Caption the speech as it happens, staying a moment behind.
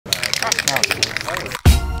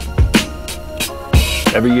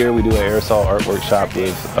Every year we do an aerosol art workshop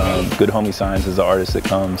with Good Homie Signs as the artist that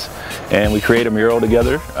comes, and we create a mural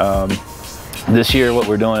together. This year what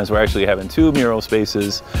we're doing is we're actually having 2 mural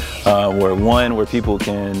spaces, where people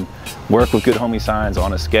can work with Good Homie Signs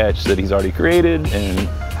on a sketch that he's already created and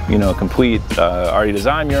complete already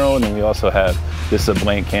designed mural, and then we also have just a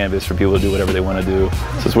blank canvas for people to do whatever they want to do. So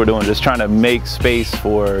that's what we're doing, just trying to make space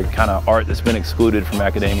for kind of art that's been excluded from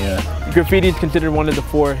academia. Graffiti is considered one of the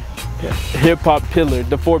 4 hip-hop pillars,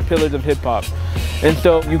 the 4 pillars of hip-hop. And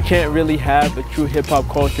so you can't really have a true hip-hop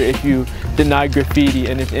culture if you deny graffiti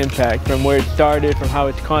and its impact. From where it started, from how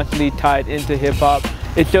it's constantly tied into hip-hop,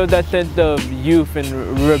 it shows that sense of youth and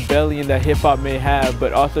rebellion that hip-hop may have,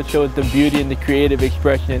 but also shows the beauty and the creative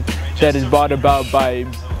expression that is brought about by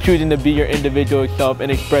choosing to be your individual self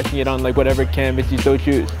and expressing it on whatever canvas you so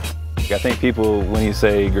choose. I think people, when you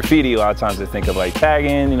say graffiti, a lot of times they think of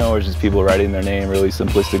tagging, or just people writing their name really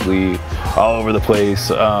simplistically all over the place.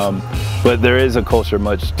 But there is a culture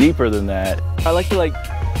much deeper than that. I like to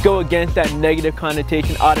go against that negative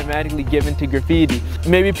connotation automatically given to graffiti.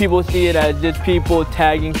 Maybe people see it as just people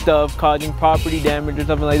tagging stuff, causing property damage or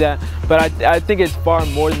something like that, but I think it's far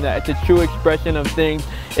more than that. It's a true expression of things.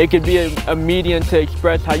 It could be a medium to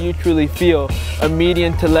express how you truly feel, a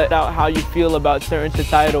medium to let out how you feel about certain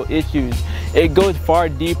societal issues. It goes far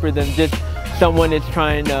deeper than just someone that's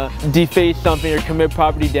trying to deface something or commit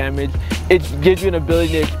property damage. It gives you an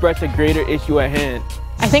ability to express a greater issue at hand.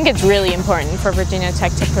 I think it's really important for Virginia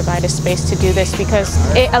Tech to provide a space to do this because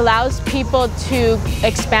it allows people to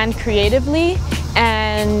expand creatively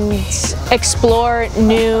and explore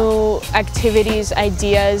new activities,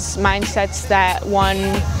 ideas, mindsets that one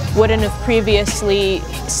wouldn't have previously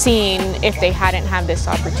seen if they hadn't had this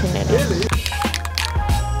opportunity.